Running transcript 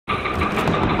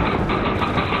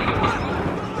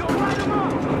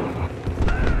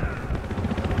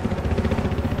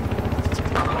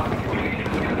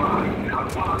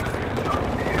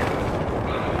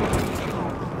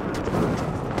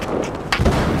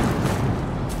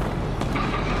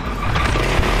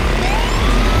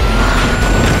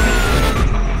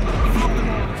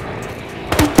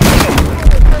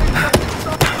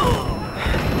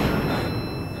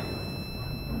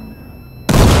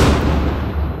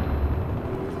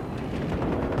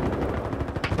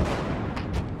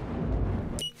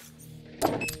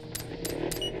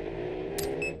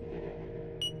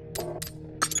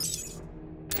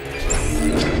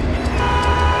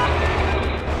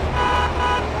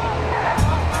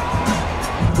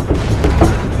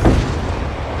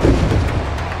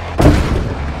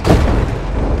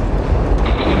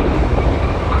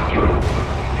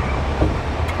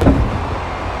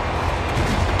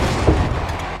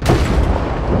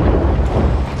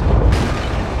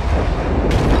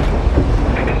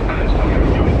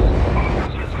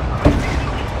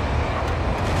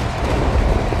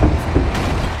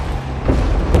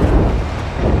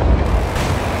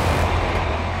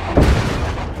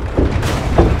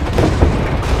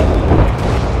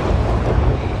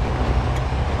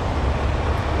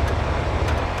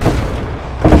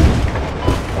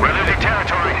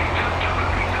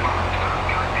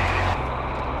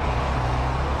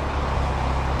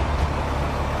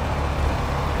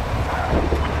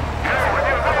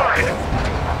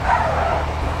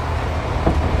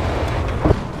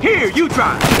Here, you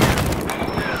try.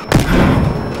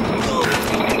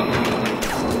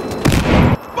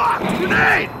 Fuck!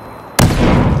 Grenade!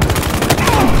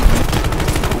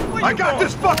 I got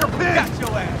this fucker pinned! Got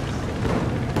your ass.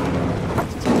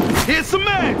 Here's some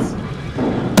meds!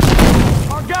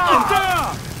 Our guy's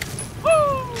down!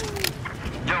 Woo!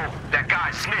 Yo, that guy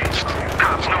snitched.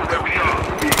 Cops know where we are.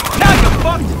 Now you're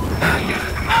fucked!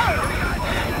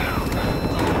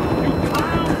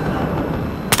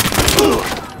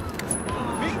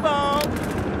 Big bomb!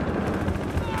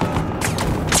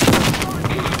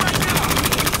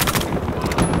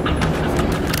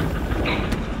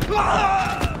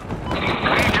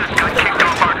 We just got kicked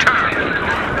off our turn.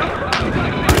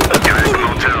 Guys,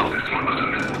 motel.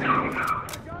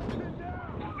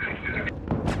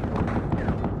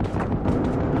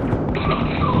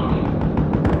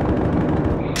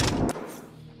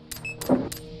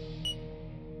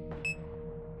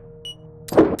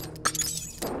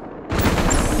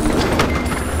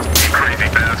 Crazy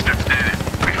bastards did it.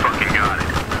 We fucking got it.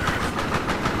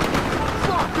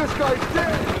 Fuck, this guy's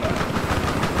dead!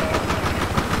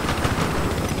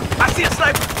 I see a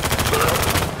sniper!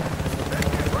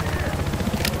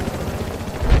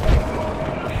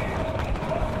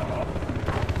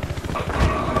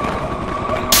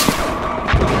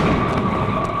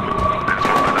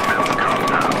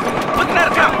 Looking at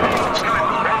a cop!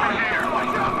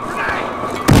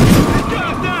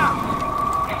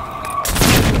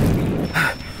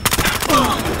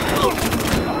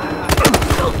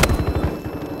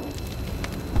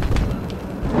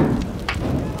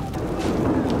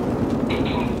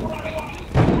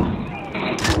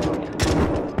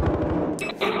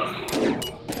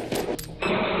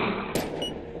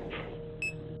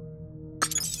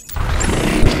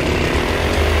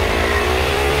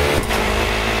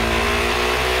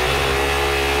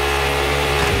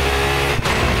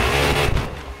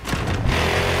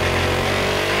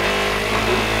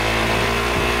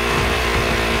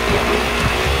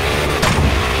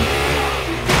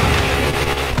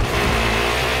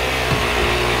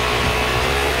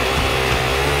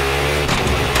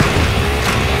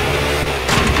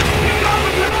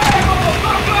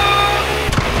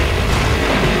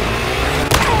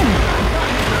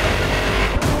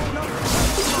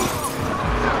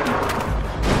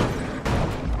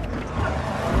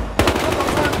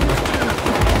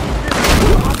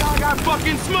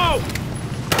 Fucking smoke!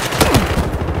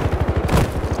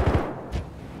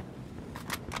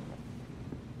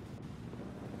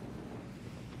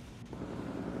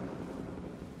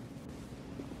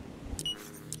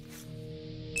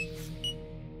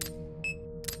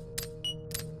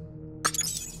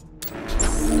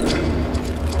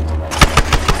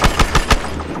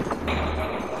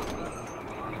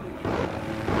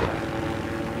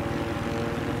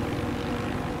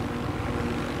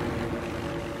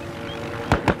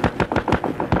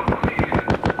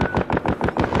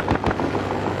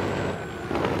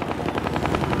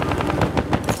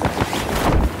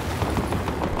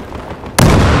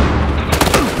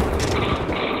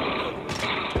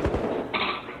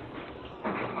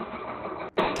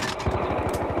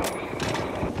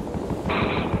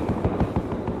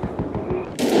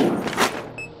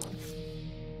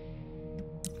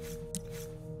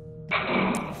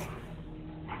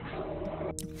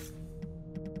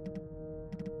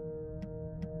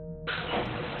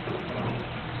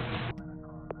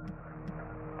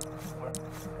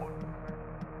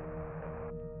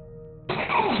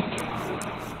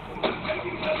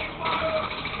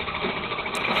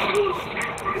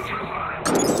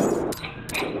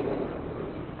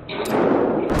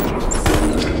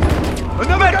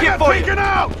 Another guy got taken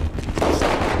out!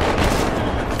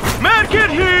 Medkit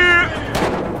here!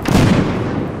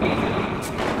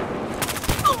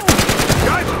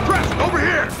 Guys, press over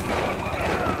here!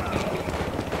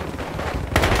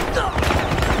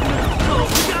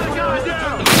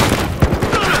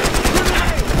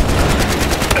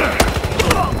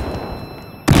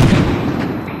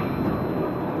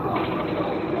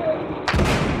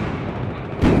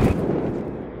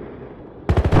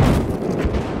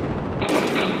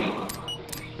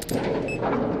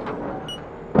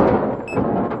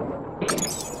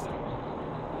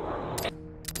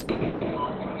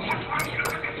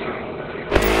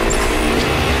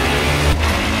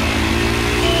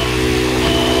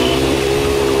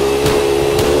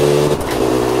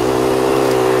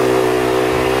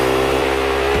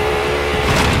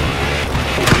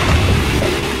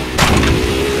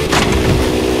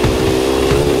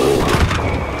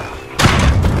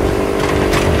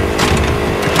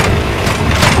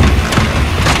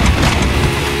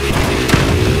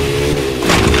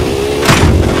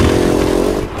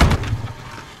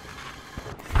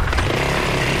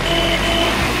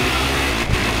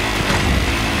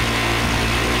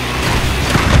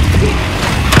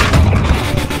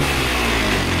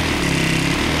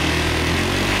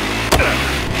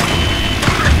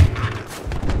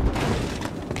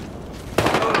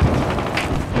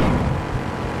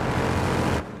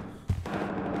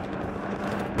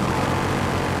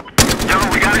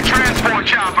 Transport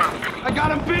chopper. I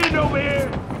got him pinned over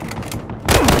here.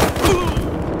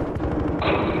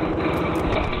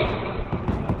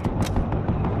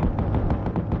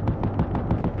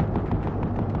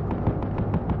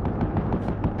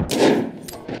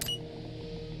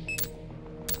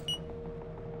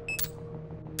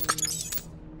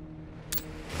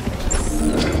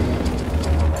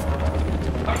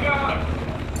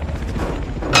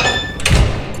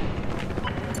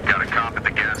 Got a cop at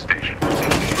the gas station.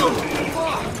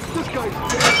 This guy's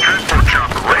dead. Transport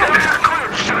chopper right there.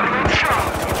 Clear. Shut him shot.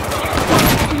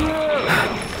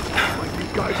 Light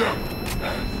these guys up.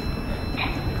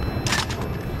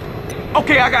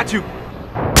 Okay, I got you.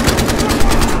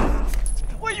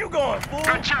 Where you going, fool?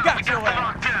 Good job. Got We your got the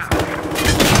ass. lockdown.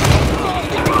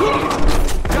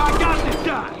 Yeah, I got this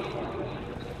guy.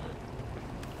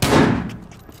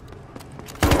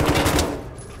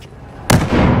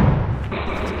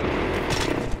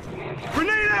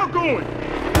 Grenade out going.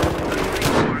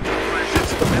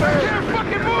 Can't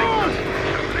fucking move.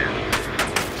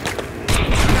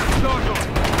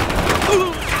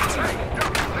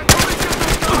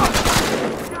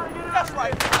 That's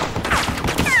right.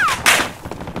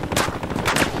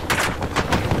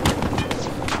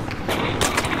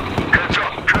 Heads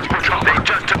up. Transport chopper. They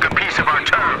just took a piece of our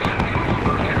turf.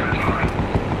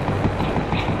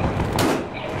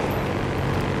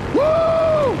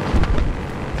 Woo!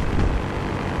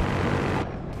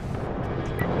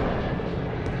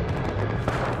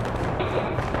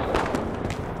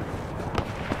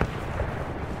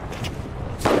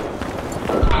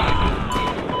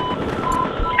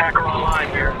 Hacker online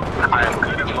here. I am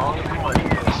good as long as the money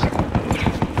is.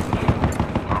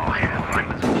 Oh, hell,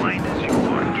 I'm as blind as you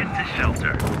are. Get to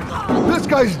shelter. This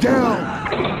guy's down.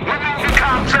 We're moving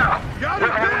cops out. Got We're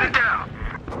it, holding man. it down.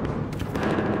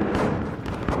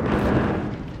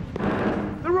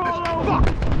 They're all over.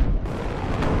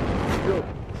 Yo,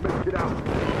 let's get out.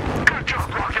 Good job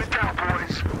locking it down,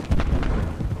 boys.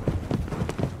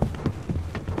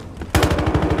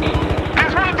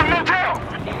 There's one at the motel.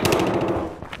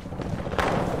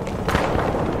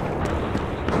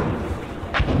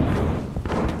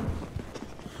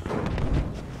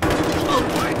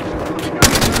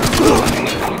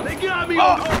 They got me.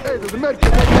 Hey, there's a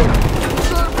medkit right there.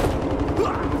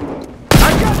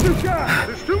 I got this guy.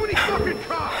 There's too many fucking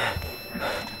cops.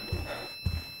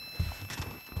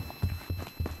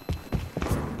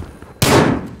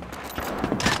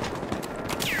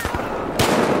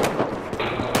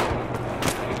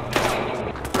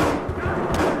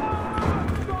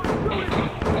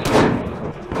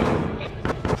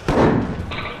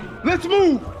 Let's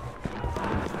move.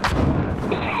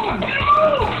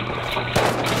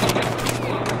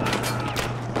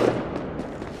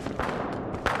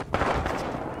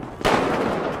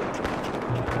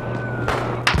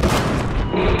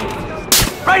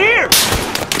 Right here!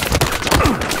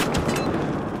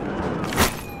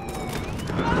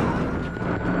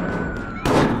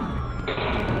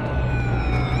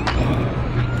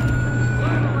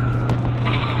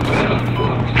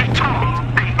 Hey, Tom.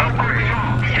 Hey, upgrade.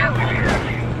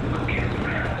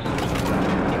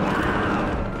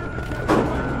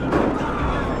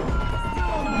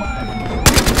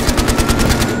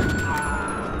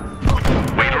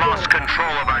 We lost control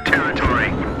of our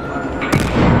territory.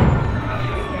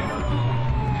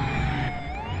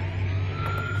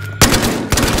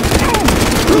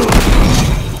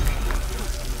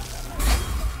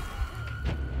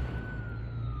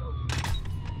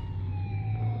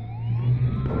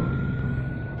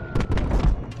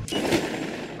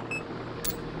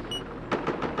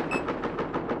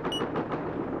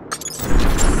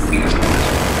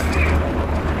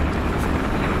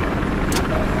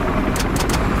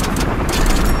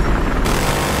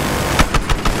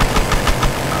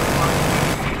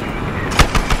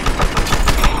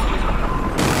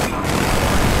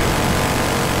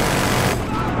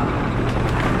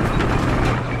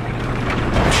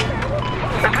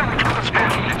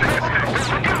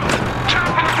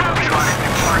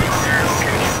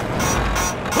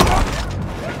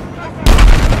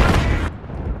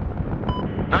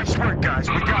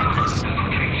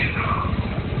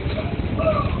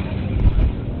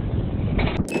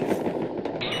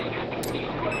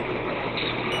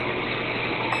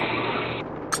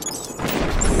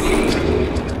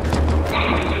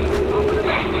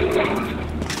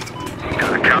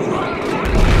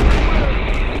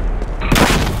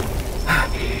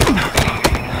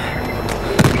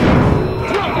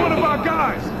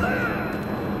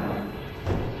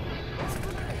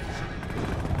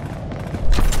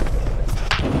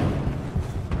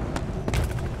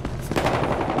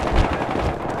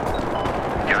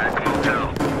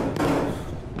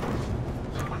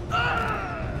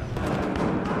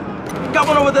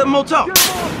 the motel. Get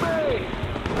him off me!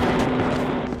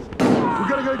 We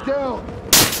gotta go down.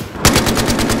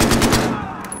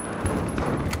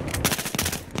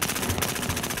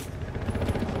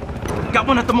 Got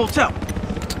one at the motel.